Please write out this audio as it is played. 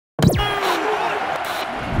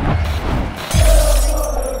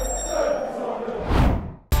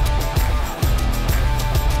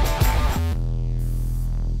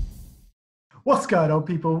What's going on,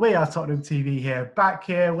 people? We are Tottenham TV here, back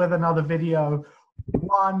here with another video.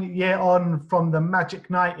 1 year on from the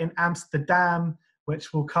magic night in Amsterdam,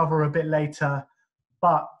 which we'll cover a bit later.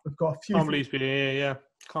 But we've got a few. Can't believe it's been here, yeah.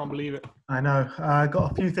 Can't believe it. I know.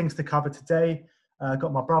 Got a few things to cover today.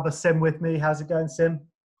 Got my brother Sim with me. How's it going, Sim?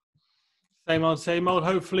 Same old, same old.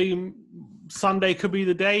 Hopefully Sunday could be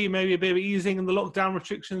the day. Maybe a bit of easing in the lockdown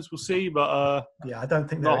restrictions. We'll see. But yeah, I don't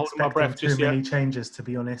think they're expecting too many changes, to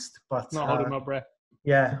be honest. But not holding my breath.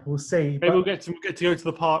 Yeah, we'll see. Maybe we'll get to go to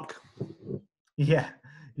the park. Yeah,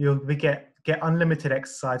 you'll get unlimited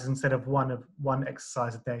exercise instead of one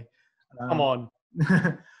exercise a day. Come on.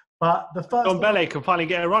 But the first John Bele can finally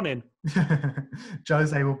get a run in.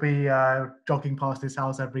 Jose will be jogging past his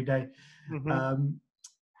house every day. Mm-hmm.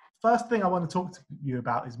 First thing I want to talk to you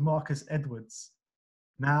about is Marcus Edwards.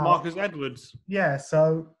 Now, Marcus Edwards. Yeah,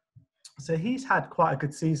 so he's had quite a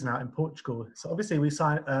good season out in Portugal. So obviously we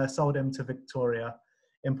sold him to Victoria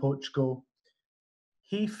in Portugal.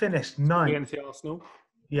 He finished ninth against the Arsenal.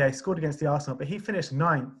 Yeah, he scored against the Arsenal, but he finished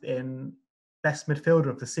ninth in best midfielder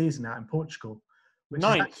of the season out in Portugal. Which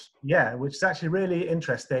is actually really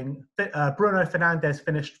interesting. Bruno Fernandes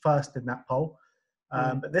finished first in that poll.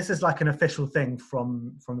 But this is like an official thing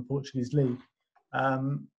from the Portuguese league.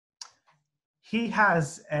 He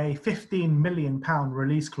has a £15 million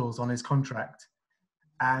release clause on his contract,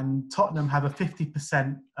 and Tottenham have a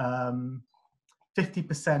 50%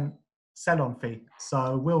 sell-on fee.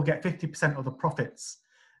 So we'll get 50% of the profits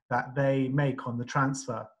that they make on the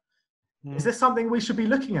transfer. Is this something we should be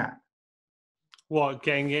looking at? What,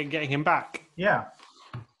 getting him back? Yeah.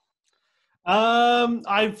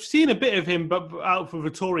 I've seen a bit of him, but out for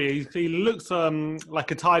Victoria, he looks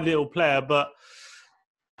like a tidy little player. But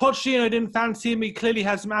Pochettino didn't fancy him. He clearly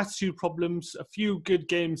has some attitude problems. A few good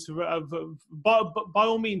games, but by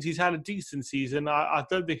all means, he's had a decent season. I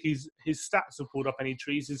don't think his stats have pulled up any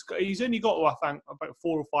trees. He's only got, I think, about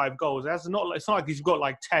 4 or 5 goals. It's not like he's got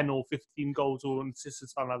like 10 or 15 goals or assists or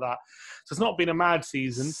something like that. So it's not been a mad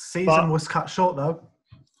season. Season was cut short though.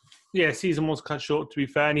 Yeah, season was cut short, to be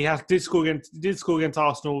fair, and he did score against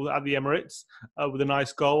Arsenal at the Emirates with a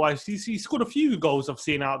nice goal. He scored a few goals I've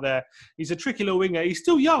seen out there. He's a tricky little winger. He's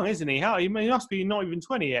still young, isn't he? He must be not even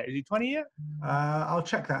 20 yet. Is he 20 yet? I'll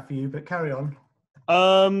check that for you, but carry on.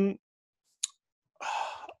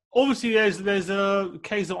 Obviously, there's a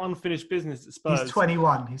case of unfinished business at Spurs. He's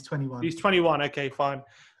 21. He's 21. Okay, fine.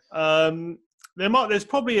 There's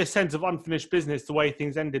probably a sense of unfinished business the way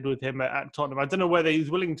things ended with him at Tottenham. I don't know whether he's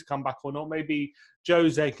willing to come back or not. Maybe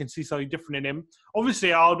Jose can see something different in him.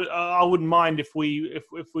 Obviously, I wouldn't mind if we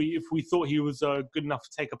thought he was good enough to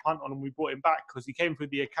take a punt on him. We brought him back because he came through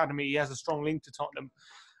the academy. He has a strong link to Tottenham,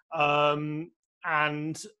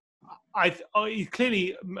 and he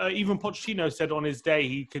clearly even Pochettino said on his day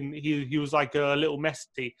he was like a little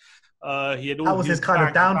Messi. That was his kind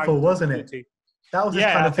of downfall, wasn't it? That was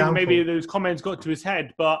I think maybe those comments got to his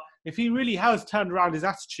head. But if he really has turned around his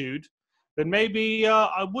attitude, then maybe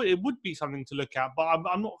it would be something to look at. But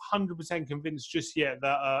I'm not 100% convinced just yet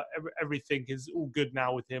that everything is all good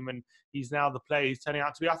now with him and he's now the player he's turning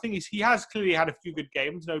out to be. I think he has clearly had a few good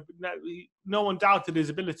games. No one doubted his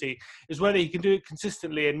ability. It's whether he can do it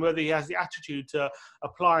consistently and whether he has the attitude to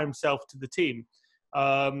apply himself to the team.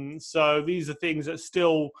 So these are things that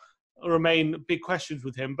still remain big questions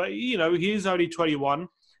with him, but he is only 21,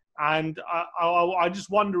 and I just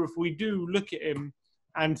wonder if we do look at him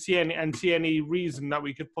and see any reason that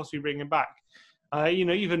we could possibly bring him back.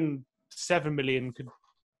 Even 7 million could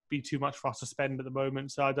be too much for us to spend at the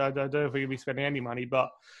moment, so I don't know if we're going to be spending any money. But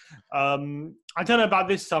I don't know about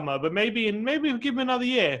this summer, but maybe we'll give him another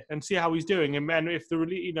year and see how he's doing, and if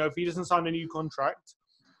if he doesn't sign a new contract,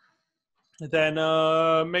 then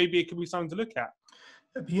maybe it could be something to look at.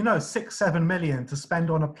 6-7 million to spend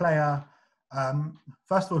on a player,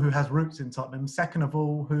 first of all, who has roots in Tottenham. Second of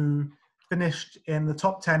all, who finished in the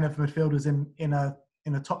top 10 of midfielders in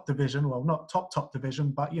a top division. Well, not top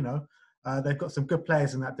division, but they've got some good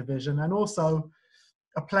players in that division, and also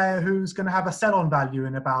a player who's going to have a sell-on value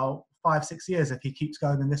in about 5-6 years if he keeps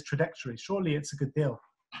going in this trajectory. Surely it's a good deal.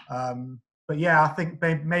 But yeah, I think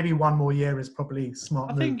maybe 1 more year is probably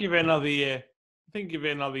smart. I think give it another year.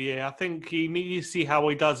 I think he needs to see how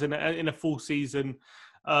he does in a full season,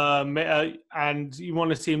 and you want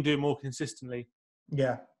to see him do it more consistently.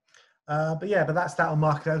 Yeah. But that's that on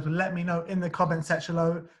Marcus. Let me know in the comment section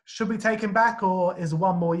below. Should we take him back, or is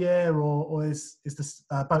 1 more year, or is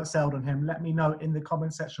the boat sailed on him? Let me know in the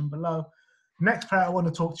comment section below. Next player I want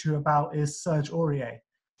to talk to you about is Serge Aurier.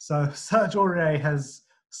 So Serge Aurier has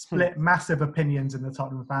split massive opinions in the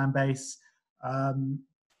Tottenham fan base.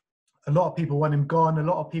 A lot of people want him gone. A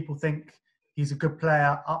lot of people think He's a good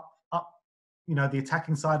player up, the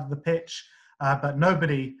attacking side of the pitch. But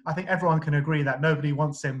nobody, I think everyone can agree that nobody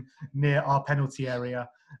wants him near our penalty area.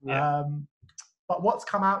 Yeah. But what's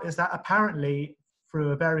come out is that apparently,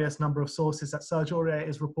 through a various number of sources, that Serge Aurier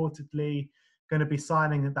is reportedly going to be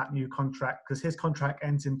signing that new contract, because his contract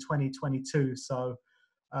ends in 2022. So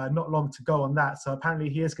not long to go on that. So apparently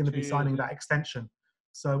he is going to be signing that extension.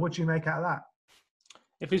 So what do you make out of that?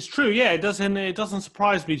 If it's true, yeah, it doesn't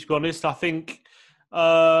surprise me, to be honest. I think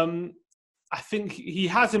he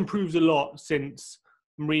has improved a lot since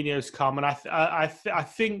Mourinho's come, and I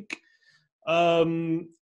think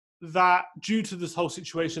that due to this whole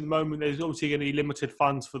situation at the moment, there's obviously going to be limited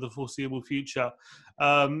funds for the foreseeable future.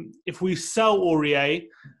 If we sell Aurier,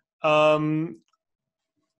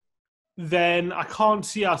 then I can't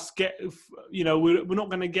see us we're not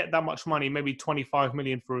going to get that much money, maybe 25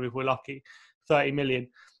 million for him if we're lucky, 30 million.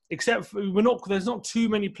 Except there's not too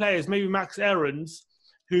many players, maybe Max Aarons,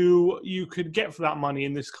 who you could get for that money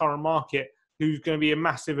in this current market, who's going to be a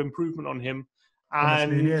massive improvement on him.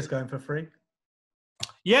 And Nunez going for free.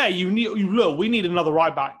 Yeah, we need another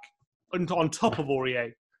right back on top of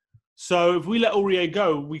Aurier. So if we let Aurier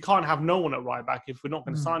go, we can't have no one at right back if we're not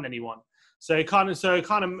going to sign anyone. So it kind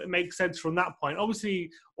of makes sense from that point.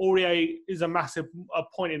 Obviously, Aurier is a massive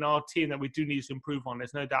point in our team that we do need to improve on.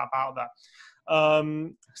 There's no doubt about that.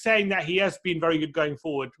 Saying that he has been very good going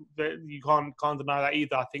forward, you can't deny that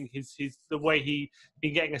either. I think his the way he's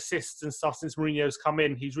been getting assists and stuff since Mourinho's come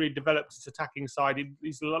in, he's really developed his attacking side.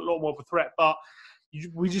 He's a lot more of a threat, but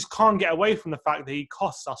we just can't get away from the fact that he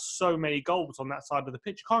costs us so many goals on that side of the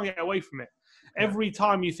pitch. You can't get away from it. Every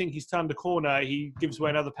time you think he's turned a corner, he gives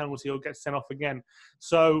away another penalty or gets sent off again.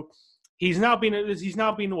 So he's now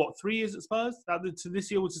been what, 3 years at Spurs? This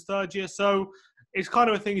year was his 3rd year. So it's kind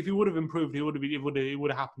of a thing. If he would have improved, it would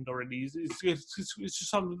have happened already. It's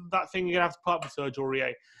just that thing you're gonna have to put up with Serge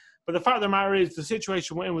Aurier. But the fact of the matter is, the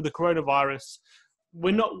situation we're in with the coronavirus,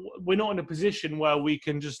 we're not in a position where we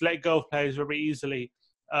can just let go of players very easily.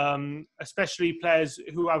 Especially players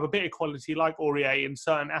who have a bit of quality like Aurier in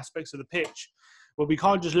certain aspects of the pitch. But we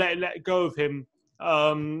can't just let go of him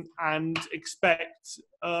and expect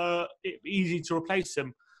it easy to replace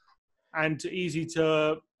him and easy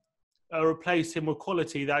to replace him with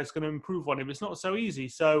quality that is going to improve on him. It's not so easy.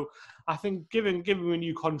 So I think giving him a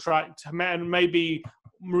new contract, and maybe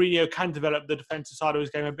Mourinho can develop the defensive side of his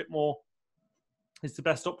game a bit more, is the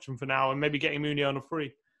best option for now, and maybe getting Mooney on a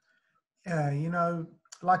free. Yeah,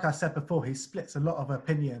 like I said before, he splits a lot of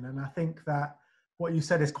opinion, and I think that what you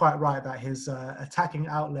said is quite right, that his attacking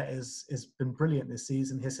outlet has been brilliant this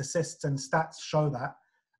season. His assists and stats show that.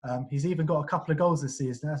 He's even got a couple of goals this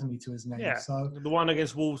season, hasn't he, to his name? Yeah, so the one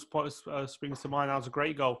against Wolves springs to mind. That was a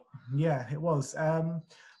great goal. Yeah, it was.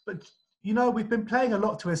 But, we've been playing a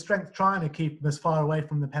lot to his strength, trying to keep him as far away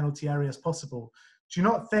from the penalty area as possible. Do you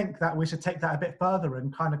not think that we should take that a bit further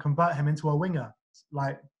and kind of convert him into a winger?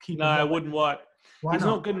 No, it wouldn't work. He's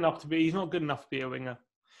not good enough to be a winger.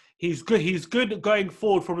 He's good. He's good going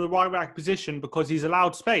forward from the right back position because he's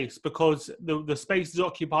allowed space, because the space is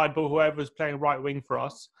occupied by whoever's playing right wing for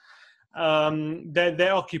us.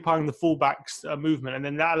 They're occupying the fullbacks movement, and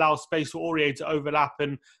then that allows space for Aurier to overlap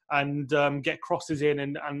and get crosses in,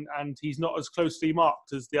 and he's not as closely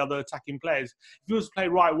marked as the other attacking players. If he was to play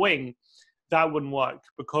right wing, that wouldn't work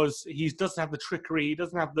because he doesn't have the trickery, he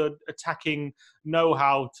doesn't have the attacking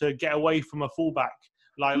know-how to get away from a fullback.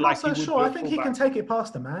 I'm not so sure. I think he can take it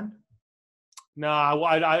past him, man. No,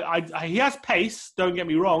 he has pace. Don't get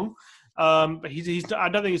me wrong, but I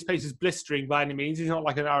don't think his pace is blistering by any means. He's not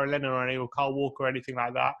like an Aurier or Carl Walker or anything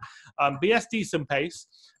like that. But he has decent pace.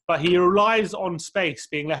 But he relies on space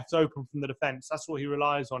being left open from the defence. That's what he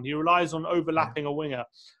relies on. He relies on overlapping a winger.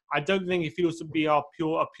 I don't think if he was to be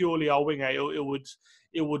purely our winger,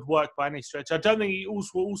 it would work by any stretch. I don't think he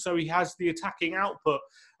also has the attacking output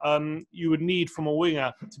you would need from a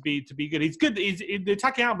winger to be good. He's good. The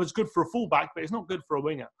attacking output is good for a fullback, but it's not good for a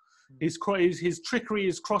winger. His trickery,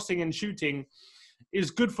 his crossing and shooting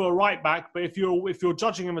is good for a right back, but if you're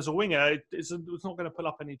judging him as a winger, it's not going to pull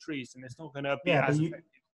up any trees, and it's not going to be as effective.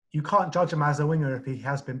 You can't judge him as a winger if he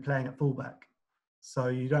has been playing at fullback, so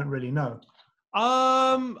you don't really know.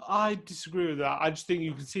 I disagree with that. I just think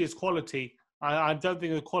you can see his quality. I don't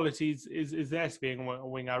think the quality is there to being a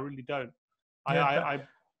winger. I really don't. I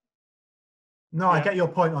get your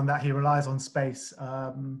point on that. He relies on space.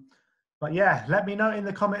 But yeah, let me know in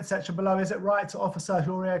the comment section below. Is it right to offer Serge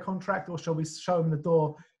Aurier a contract, or shall we show him the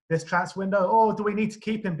door this transfer window? Or do we need to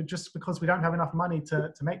keep him just because we don't have enough money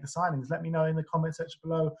to make the signings? Let me know in the comment section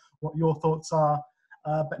below what your thoughts are.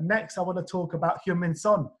 But next, I want to talk about Heung-min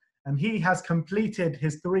Son. and he has completed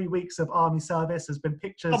his 3 weeks of army service. There's been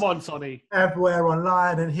pictures Come on, Sonny. everywhere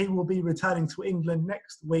online, and he will be returning to England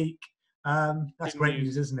next week. That's great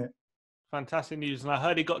news, isn't it? Fantastic news. And I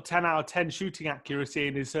heard he got 10 out of 10 shooting accuracy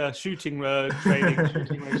in his shooting training.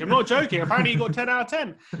 Shooting range. I'm not joking. Apparently he got 10 out of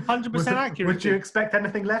 10. 100% accuracy. Would you expect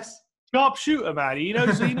anything less? Sharp shooter, man. He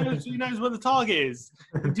knows where the target is.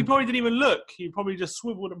 He probably didn't even look. He probably just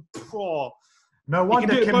swiveled and No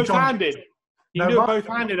wonder he can do it Kim both-handed. He can do it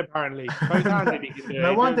both-handed, apparently. Both-handed he can do it.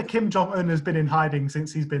 No wonder Kim Jong-un has been in hiding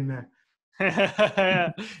since he's been there.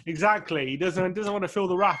 Exactly. He doesn't want to feel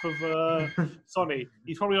the wrath of Sonny.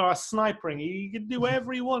 He's probably on a snipering. He can do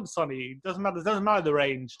whatever he wants, Sonny. Doesn't matter the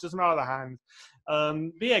range. Doesn't matter the hand.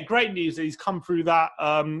 But yeah, great news that he's come through that.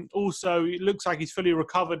 Also, it looks like he's fully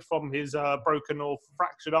recovered from his broken or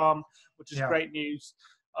fractured arm, which is great news.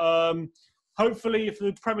 Hopefully, if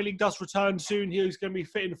the Premier League does return soon, he's going to be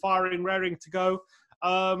fit and firing, raring to go.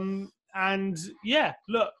 And yeah,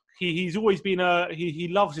 look. He's always been he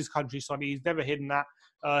loves his country, Sonny. He's never hidden that.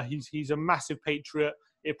 He's a massive patriot.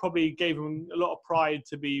 It probably gave him a lot of pride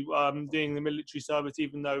to be doing the military service,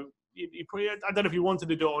 even though he probably, I don't know if he wanted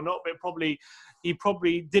to do it or not, but he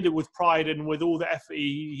probably did it with pride and with all the effort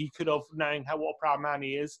he could have, knowing what a proud man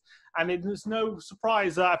he is. And it's no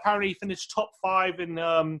surprise that apparently he finished top 5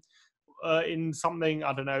 in something,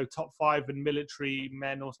 I don't know, top 5 in military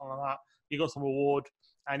men or something like that. He got some award.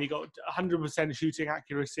 And he got 100% shooting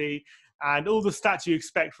accuracy and all the stats you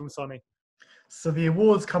expect from Sonny. So the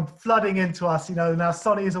awards come flooding into us. Now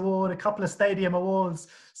Sonny's award, a couple of stadium awards,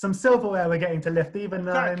 some silverware we're getting to lift even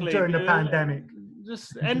during the pandemic.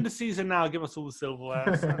 Just end the season now, give us all the silverware.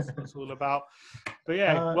 That's what it's all about. But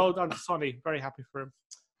yeah, well done to Sonny. Very happy for him.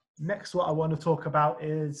 Next, what I want to talk about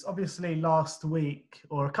is obviously last week,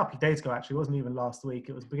 or a couple of days ago actually, it wasn't even last week,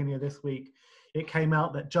 it was beginning of this week, it came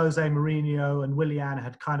out that Jose Mourinho and Willian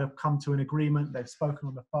had kind of come to an agreement. They've spoken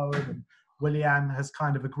on the phone and Willian has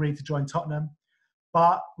kind of agreed to join Tottenham.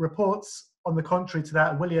 But reports on the contrary to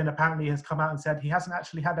that, Willian apparently has come out and said he hasn't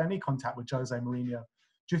actually had any contact with Jose Mourinho.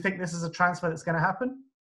 Do you think this is a transfer that's going to happen?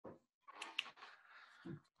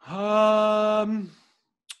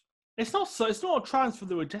 It's not a transfer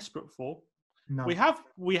that we're desperate for. No. We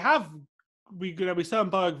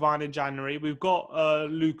signed Bergwijn in January. We've got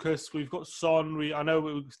Lucas. We've got Son. I know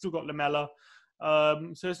we've still got Lamela.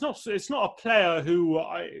 So it's not a player who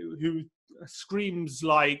screams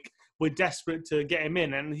like we're desperate to get him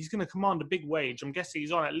in, and he's going to command a big wage. I'm guessing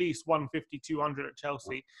he's on at least 150, 200 at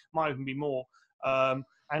Chelsea. Might even be more. And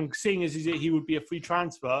seeing as he would be a free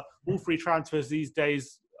transfer, all free transfers these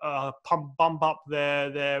days bump up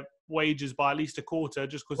their wages by at least a quarter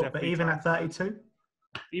just because they're free. But even at 32.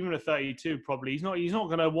 Even at 32, probably he's not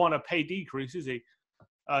going to want a pay decrease, is he?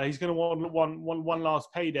 He's going to want one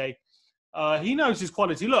last payday. He knows his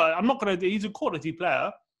quality. Look, I'm not going to. He's a quality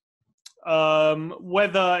player.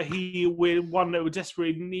 Whether we're one that we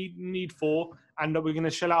desperately need for, and that we're going to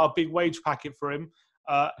shell out a big wage packet for him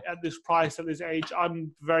at this price, at this age,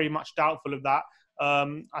 I'm very much doubtful of that.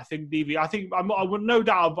 I think I would no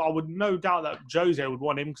doubt that Jose would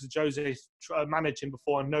want him because Jose managed him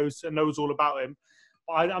before and knows all about him.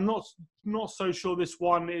 I'm not so sure this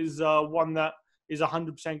one is one that is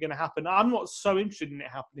 100% going to happen. I'm not so interested in it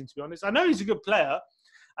happening, to be honest. I know he's a good player,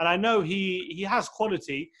 and I know he has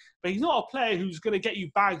quality, but he's not a player who's going to get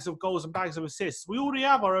you bags of goals and bags of assists. We already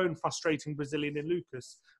have our own frustrating Brazilian in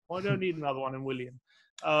Lucas. Well, I don't need another one in Willian.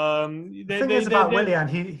 The thing is about Willian,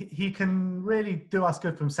 he can really do us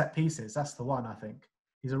good from set pieces. That's the one, I think.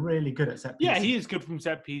 He's really good at set pieces. Yeah, he is good from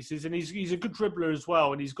set pieces, and he's a good dribbler as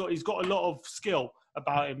well, and he's got a lot of skill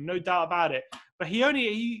about him, no doubt about it. But he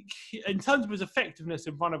in terms of his effectiveness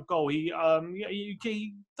in front of goal, he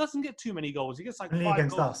doesn't get too many goals. He gets like only 5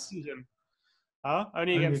 goals a season.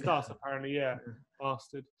 Only against us, apparently. Yeah,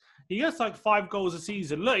 bastard. He gets like 5 goals a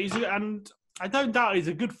season. Look, and I don't doubt he's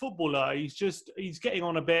a good footballer. He's getting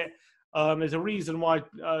on a bit. There's a reason why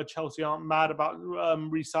Chelsea aren't mad about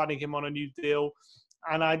re-signing him on a new deal.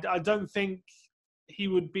 And I don't think he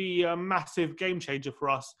would be a massive game changer for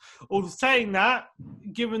us. Or saying that,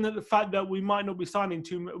 given the fact that we might not be signing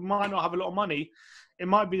might not have a lot of money, it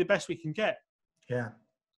might be the best we can get. Yeah.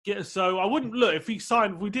 So I wouldn't look if we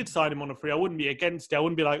did sign him on a free. I wouldn't be against it. I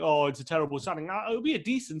wouldn't be like, oh, it's a terrible signing. It would be a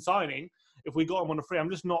decent signing if we got him on a free. I'm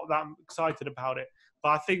just not that excited about it. But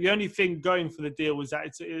I think the only thing going for the deal was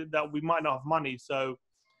that that we might not have money. So,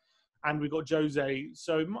 and we got Jose.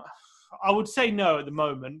 So I would say no at the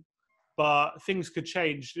moment, but things could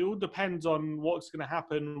change. It all depends on what's going to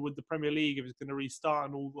happen with the Premier League, if it's going to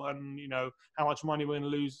restart and how much money we're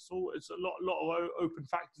going to lose. It's a lot of open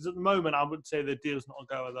factors at the moment. I would say the deal's not a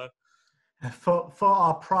goer though. For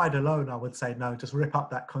our pride alone, I would say no. Just rip up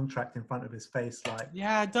that contract in front of his face, like.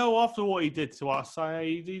 Yeah, no. After what he did to us,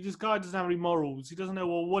 this guy doesn't have any morals. He doesn't know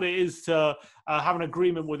what it is to have an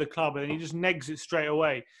agreement with a club, and he just negs it straight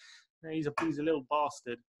away. He's a little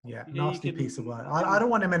bastard. Yeah, nasty piece of work. I don't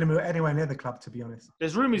want him anywhere near the club, to be honest.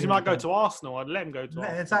 There's rumours he might go to Arsenal. I'd let him go to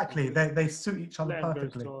Arsenal. Exactly. They suit each other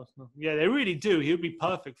perfectly. Yeah, they really do. He would be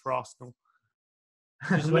perfect for Arsenal.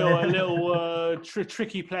 Just a little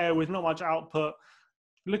tricky player with not much output.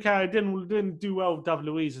 Look how it didn't do well with David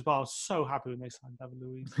Luiz as well. I was so happy when they signed David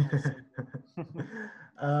Luiz.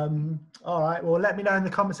 All right. Well, let me know in the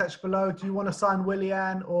comment section below. Do you want to sign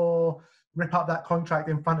Willian or rip up that contract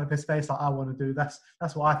in front of his face like I want to do? That's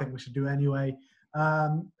what I think we should do anyway.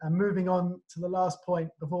 And moving on to the last point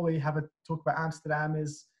before we have a talk about Amsterdam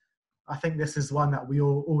is, I think this is one that we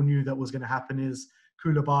all knew that was going to happen, is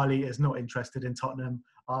Koulibaly is not interested in Tottenham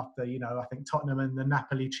after, I think Tottenham and the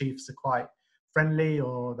Napoli Chiefs are quite friendly,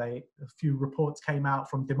 or a few reports came out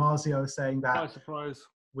from Di Marzio saying that no surprise.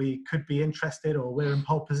 We could be interested or we're in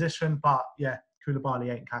pole position, but yeah,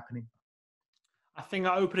 Koulibaly ain't happening. I think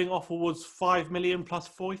our opening offer was 5 million plus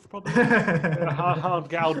fourth, probably.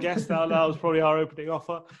 I'll guess that was probably our opening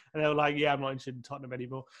offer, and they were like, "Yeah, I'm not interested in Tottenham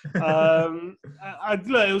anymore." Look,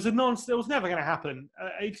 it was never going to happen.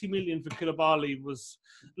 80 million for Koulibaly was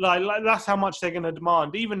like that's how much they're going to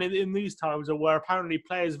demand, even in these times where apparently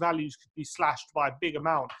players' values could be slashed by a big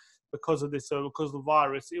amount because of this, because of the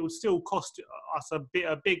virus. It would still cost us a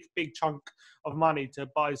big chunk of money to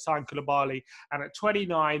sign Koulibaly, and at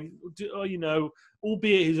 29,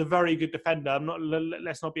 albeit he's a very good defender,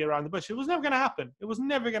 let's not be around the bush. It was never going to happen. It was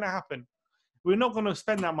never going to happen. We're not going to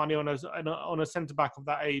spend that money on a centre back of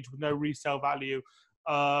that age with no resale value.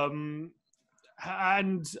 And I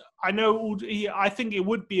think it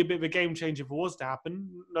would be a bit of a game changer if it was to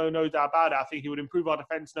happen. No doubt about it. I think he would improve our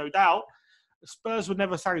defence, no doubt. Spurs would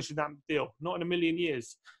never sanction that deal, not in a million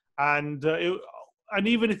years. And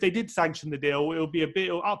even if they did sanction the deal, it would be a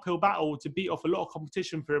bit of an uphill battle to beat off a lot of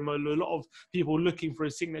competition for him. A lot of people looking for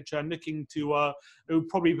his signature and looking to, who are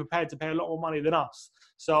probably prepared to pay a lot more money than us.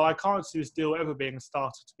 So I can't see this deal ever being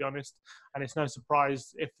started, to be honest. And it's no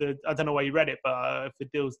surprise I don't know where you read it, but if the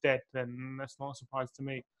deal's dead, then that's not a surprise to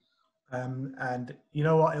me. And you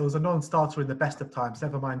know what? It was a non-starter in the best of times.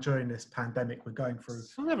 Never mind during this pandemic we're going through.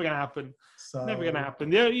 It's never going to happen. Never going to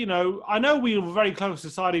happen. Yeah, I know we were very close to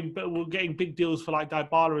signing, but we're getting big deals for like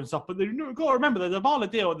Dybala and stuff. But you've got to remember the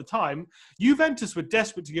Dybala deal at the time. Juventus were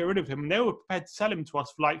desperate to get rid of him, and they were prepared to sell him to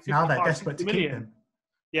us for like 55, now they're desperate to keep him.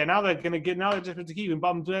 Yeah, now they're desperate to keep him.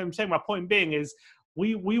 But I'm saying my point being is,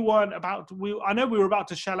 we weren't about to, I know we were about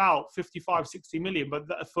to shell out 55, 60 million, but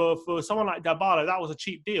for someone like Dybala, that was a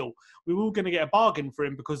cheap deal. We were going to get a bargain for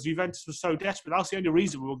him because Juventus was so desperate. That's the only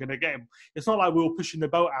reason we were going to get him. It's not like we were pushing the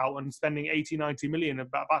boat out and spending 80, 90 million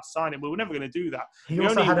about to sign him. We were never going to do that. He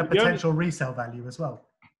also had a potential resale value as well.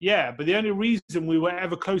 Yeah, but the only reason we were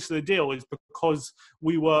ever close to the deal is because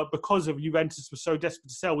of Juventus was so desperate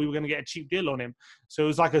to sell, we were going to get a cheap deal on him. So it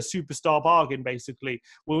was like a superstar bargain, basically.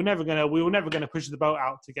 We were never going to push the boat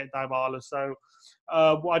out to get Dybala. So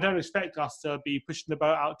I don't expect us to be pushing the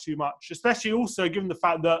boat out too much, especially also given the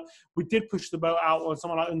fact that we did push the boat out on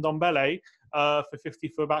someone like Ndombele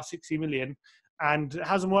for about 60 million. And it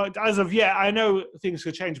hasn't worked as of yet. I know things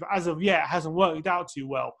could change, but as of yet, it hasn't worked out too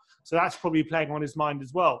well. So that's probably playing on his mind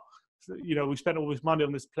as well. So, we spent all this money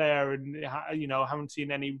on this player and, haven't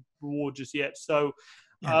seen any reward just yet. So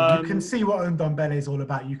yeah, you can see what Ndombele is all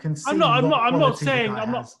about. You can see I'm not saying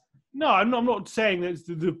that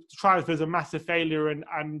the transfer is a massive failure and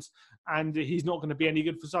he's not going to be any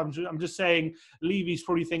good for some. I'm just saying Levy's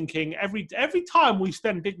probably thinking every time we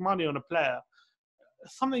spend big money on a player,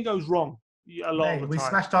 something goes wrong a lot of the time. We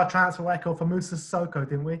smashed our transfer record for Moussa Sissoko,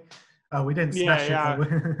 didn't we? Oh, we didn't smash it.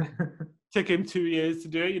 Took him 2 years to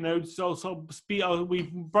do it.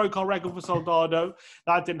 We broke our record for Soldado.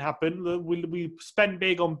 That didn't happen. We spent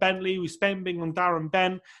big on Bentley. We spent big on Darren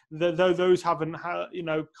Ben. Though those haven't,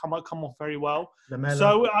 come off very well. Lamella,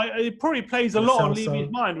 so it probably plays a lot on Levy's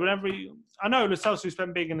mind. I know Lo Celso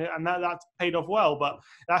spent big in it, and that's paid off well. But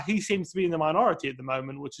he seems to be in the minority at the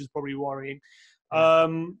moment, which is probably worrying.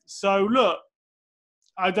 So look.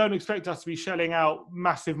 I don't expect us to be shelling out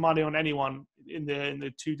massive money on anyone in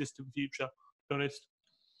the too distant future, to be honest.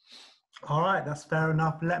 All right, that's fair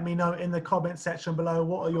enough. Let me know in the comment section below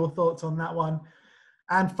what are your thoughts on that one.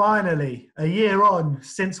 And finally, a year on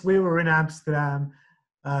since we were in Amsterdam,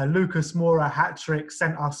 Lucas Moura hat-trick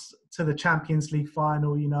sent us to the Champions League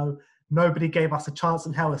final. Nobody gave us a chance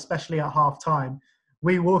in hell, especially at half-time.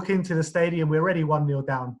 We walk into the stadium, we're already 1-0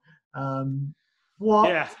 down.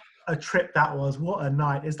 What a trip that was. What a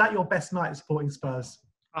night. Is that your best night supporting Spurs?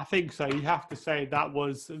 I think so. You have to say that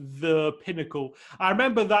was the pinnacle. I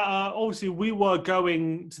remember that obviously we were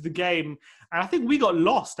going to the game, and I think we got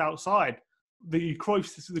lost outside the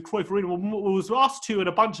Cruyff Arena. It was us two and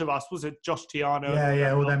a bunch of us. Was it Josh Tiano?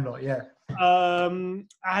 Yeah, all them lot, yeah. And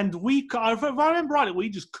if I remember right, we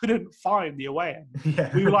just couldn't find the away end.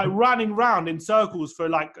 Yeah. We were like running round in circles for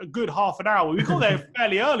like a good half an hour. We got there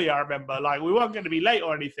fairly early, I remember. Like we weren't going to be late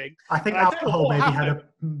or anything. I think alcohol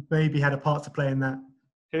maybe had a part to play in that.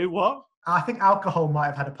 Who, what? I think alcohol might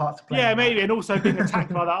have had a part to play. Yeah, maybe, and also being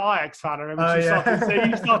attacked by that Ajax fan. I remember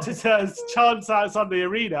you started to chant outside the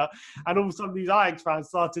arena, and all of a sudden these Ajax fans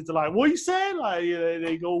started to like, "What are you saying?" Like,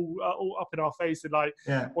 they go all up in our face and like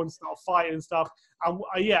want to start fighting and stuff. And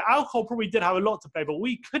alcohol probably did have a lot to play, but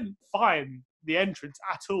we couldn't find the entrance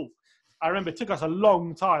at all. I remember it took us a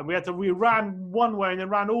long time. We ran one way and then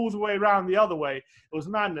ran all the way around the other way. It was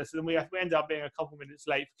madness, and then we ended up being a couple minutes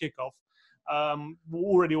late for kickoff. We're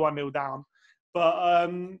already 1-0 down, but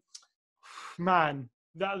man,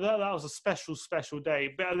 that was a special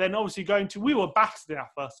day. But then obviously we were battered in our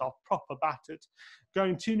first half, proper battered,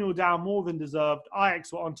 going 2-0 down, more than deserved.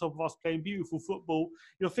 Ajax were on top of us, playing beautiful football.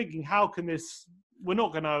 You're thinking, how can this? We're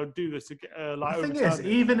not going to do this again. The thing is,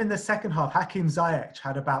 even in the second half, Hakim Ziyech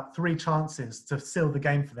had about 3 chances to seal the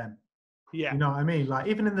game for them. Yeah, you know what I mean. Like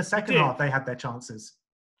even in the second half, they had their chances.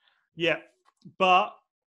 Yeah, but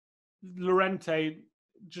Llorente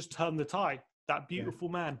just turned the tide. That beautiful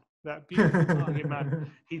man. That beautiful target man.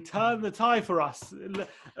 He turned the tie for us.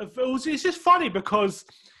 It's just funny because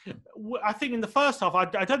I think in the first half, I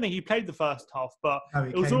don't think he played the first half, but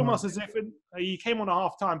it was almost as if he came on at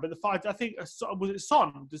half time. But I think, was it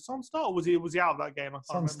Son? Did Son start or was he out of that game?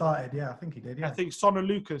 Son started, yeah. I think he did, yeah. I think Son and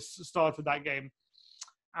Lucas started for that game.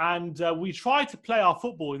 And we tried to play our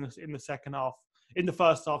football in the second half. In the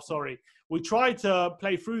first half, sorry. We tried to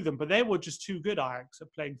play through them, but they were just too good, Ajax,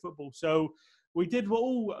 at playing football. So we did what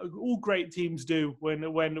all great teams do when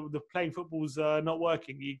the playing football's not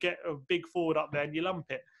working. You get a big forward up there and you lump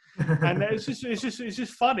it. And it's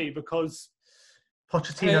just funny because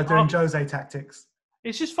Pochettino doing Jose tactics.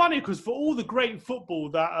 It's just funny because for all the great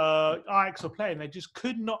football that Ajax are playing, they just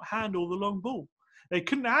could not handle the long ball. They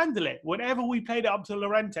couldn't handle it. Whenever we played it up to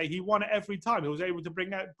Llorente, he won it every time. He was able to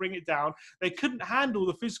bring it down. They couldn't handle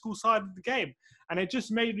the physical side of the game. And it just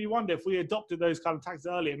made me wonder if we adopted those kind of tactics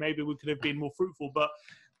earlier, maybe we could have been more fruitful. But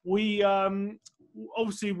we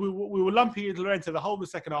obviously we were lumping into Llorente the whole of the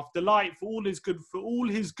second half. Delight for all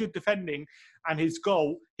his good defending and his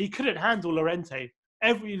goal. He couldn't handle Llorente.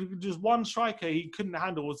 Just one striker he couldn't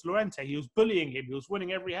handle was Llorente. He was bullying him. He was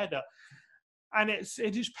winning every header. And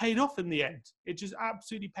it just paid off in the end. It just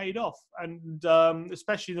absolutely paid off. And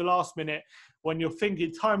especially in the last minute, when you're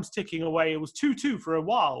thinking time's ticking away, it was 2-2 for a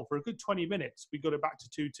while. For a good 20 minutes, we got it back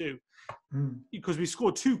to 2-2. Because we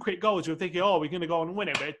scored 2 quick goals. You're thinking, we're going to go on and win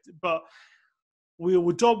it. But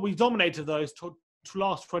we dominated those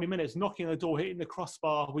last 20 minutes, knocking on the door, hitting the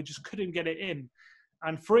crossbar. We just couldn't get it in.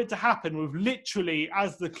 And for it to happen with literally,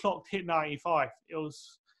 as the clock hit 95, it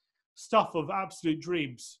was stuff of absolute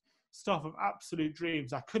dreams.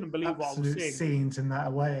 I couldn't believe what I was seeing. Scenes in that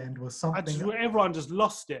away end was something. Everyone just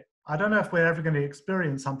lost it. I don't know if we're ever going to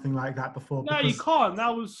experience something like that before. No, you can't.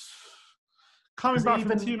 That was coming back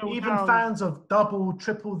from 2-0 even fans of double,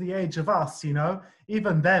 triple the age of us,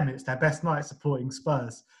 even them, it's their best night supporting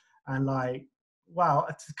Spurs. And wow,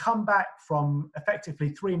 to come back from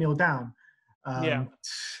effectively 3-0 down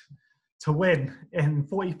to win in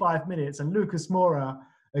 45 minutes. And Lucas Moura,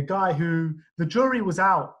 a guy who the jury was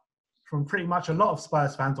out from pretty much a lot of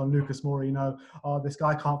Spurs fans on Lucas Moura, this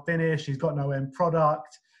guy can't finish, he's got no end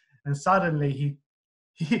product. And suddenly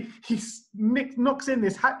he knocks in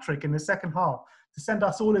this hat-trick in the second half to send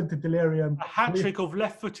us all into delirium. A hat-trick of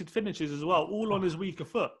left-footed finishes as well, all on his weaker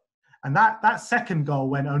foot. And that second goal,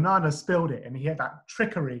 when Onana spilled it and he had that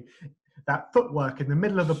trickery, that footwork in the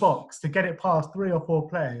middle of the box to get it past 3 or 4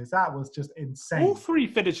 players, that was just insane. All 3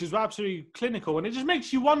 finishes were absolutely clinical, and it just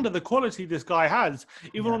makes you wonder the quality this guy has.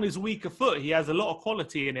 Even on his weaker foot, he has a lot of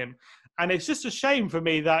quality in him. And it's just a shame for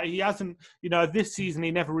me that he hasn't, this season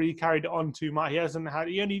he never really carried it on too much. He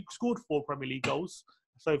only scored 4 Premier League goals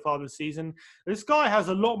so far this season. This guy has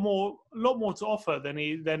a lot more to offer than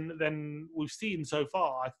we've seen so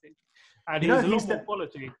far, I think. And he has a lot more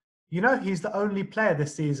quality. He's the only player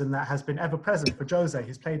this season that has been ever present for Jose.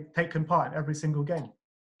 He's taken part in every single game.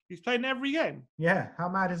 He's played in every game? Yeah. How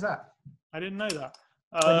mad is that? I didn't know that.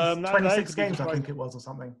 26 games, I think it was, or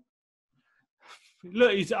something.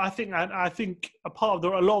 Look, I think a part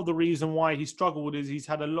of a lot of the reason why he struggled is he's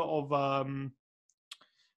had a lot of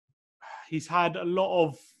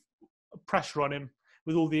pressure on him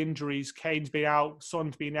with all the injuries. Kane's been out,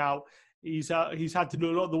 Son's been out. He's had to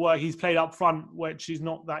do a lot of the work. He's played up front, which is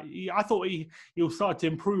not that. I thought he'll start to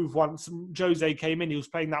improve once Jose came in. He was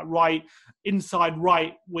playing that inside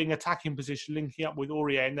right wing attacking position, linking up with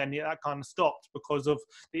Aurier, and then that kind of stopped because of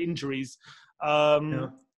the injuries.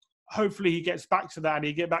 Hopefully, he gets back to that, and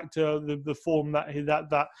he get back to the form that his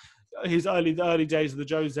the early days of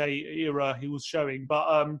the Jose era he was showing.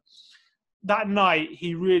 But that night,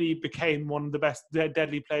 he really became one of the best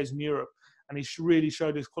deadly players in Europe. And he really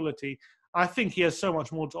showed his quality. I think he has so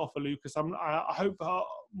much more to offer, Lucas. I hope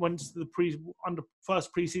once the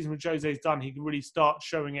first pre-season with Jose is done, he can really start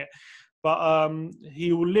showing it. But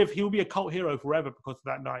he will be a cult hero forever because of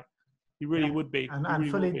that night. He really would be.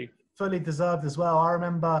 And really fully deserved as well. I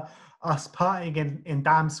remember us partying in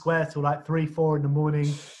Dam Square till like 3-4 in the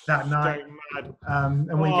morning that night.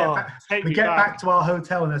 And we get back to our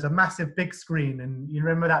hotel, and there's a massive big screen, and you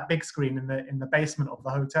remember that big screen in the basement of the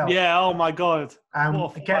hotel. Yeah. Oh my God.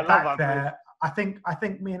 Get back there. I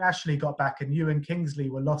think me and Ashley got back, and you and Kingsley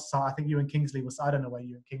were lost. So I think you and Kingsley I don't know where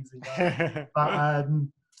you and Kingsley were, but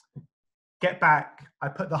get back. I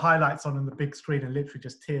put the highlights on the big screen, and literally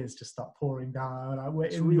just tears just start pouring down. We're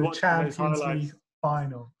in the Champions League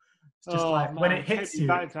final. It's just when it hits you.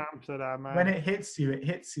 Back to Amsterdam, man. When it hits you, it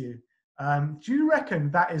hits you. Do you reckon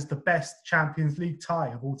that is the best Champions League tie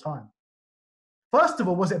of all time? First of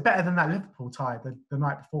all, was it better than that Liverpool tie the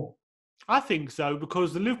night before? I think so,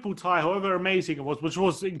 because the Liverpool tie, however amazing it was, which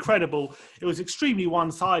was incredible, it was extremely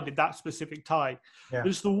one-sided, that specific tie. Yeah.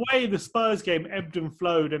 Just the way the Spurs game ebbed and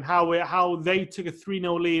flowed, and how they took a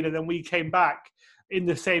 3-0 lead and then we came back in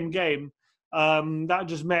the same game. That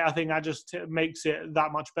just makes it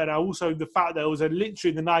that much better. Also, the fact that it was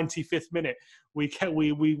literally in the 95th minute,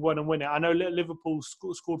 we won and win it. I know Liverpool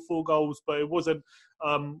scored 4 goals, but it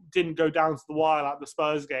didn't go down to the wire like the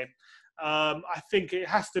Spurs game. I think it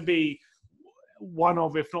has to be one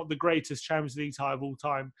of, if not the greatest Champions League tie of all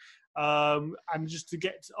time. And just to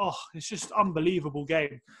it's just unbelievable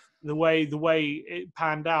game, the way it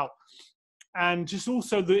panned out. And just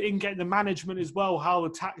also getting the management as well, how the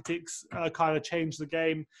tactics kind of changed the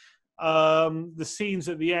game. The scenes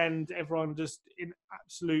at the end, everyone just in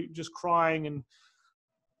absolute just crying, and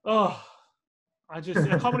I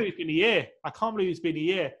can't believe it's been a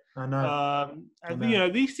year. I know.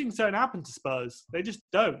 And these things don't happen to Spurs. They just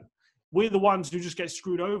don't. We're the ones who just get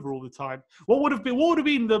screwed over all the time. What would have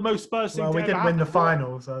been the most Spurs thing? Well, we didn't win the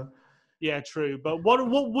final, so. Yeah, true. But what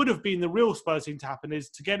would have been the real Spurs thing to happen is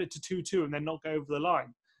to get it to 2-2 and then not go over the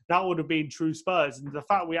line. That would have been true Spurs. And the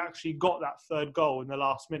fact we actually got that third goal in the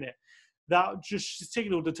last minute, that just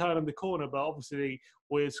signalled to turn on the corner. But obviously,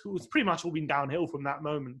 it's pretty much all been downhill from that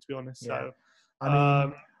moment, to be honest. Yeah. So, I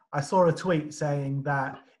mean, I saw a tweet saying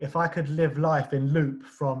that if I could live life in loop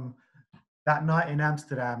from that night in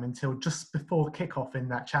Amsterdam until just before kickoff in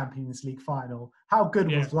that Champions League final, how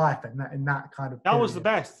good was life in that kind of period? That was the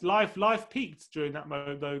best. Life peaked during that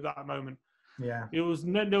moment. Yeah, it was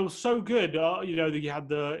so good. You had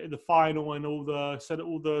the final and all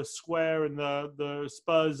the square and the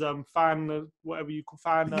Spurs fan, whatever you call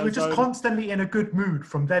fan. You were just constantly in a good mood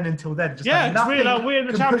from then until then. Just it's really like we're in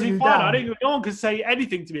the Champions League final. No one could say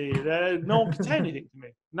anything to me. No one could say anything to me.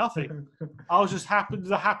 Nothing. I was just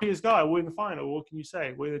the happiest guy. We're in the final. What can you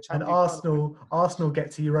say? We're in the Champions League final. Arsenal get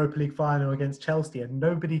to Europa League final against Chelsea, and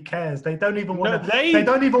nobody cares. They don't even want to. They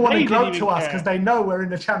don't even want to gloat to us because they know we're in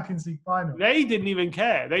the Champions League final. They didn't even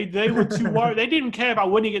care. They were too worried. They didn't care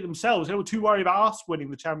about winning it themselves. They were too worried about us winning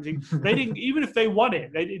the Champions League. They didn't. Even if they won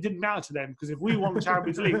it, it didn't matter to them, because if we won the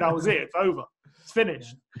Champions League, that was it. It's over. It's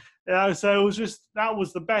finished. Yeah. So it was that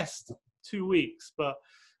was the best 2 weeks,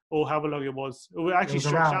 or however long it was. It actually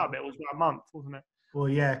stretched out a bit. It was about a month, wasn't it? Well,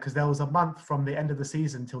 yeah, because there was a month from the end of the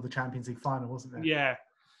season till the Champions League final, wasn't there? Yeah.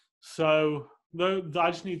 So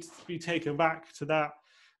I just need to be taken back to that.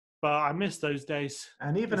 But I miss those days.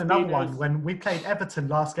 And even another one, when we played Everton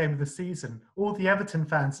last game of the season, all the Everton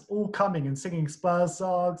fans all coming and singing Spurs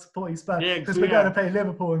songs, supporting Spurs, because we're going to play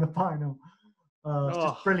Liverpool in the final. It's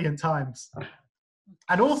just brilliant times.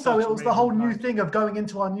 And also, it was the whole new thing of going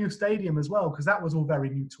into our new stadium as well, because that was all very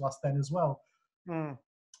new to us then as well.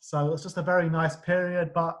 So it's just a very nice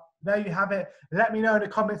period. But there you have it. Let me know in the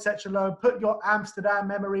comment section below. Put your Amsterdam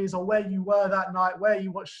memories, or where you were that night, where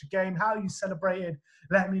you watched the game, how you celebrated.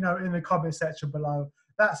 Let me know in the comment section below.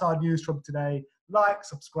 That's our news from today. Like,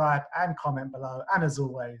 subscribe, and comment below. And as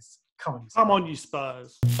always, come on, you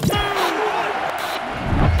Spurs.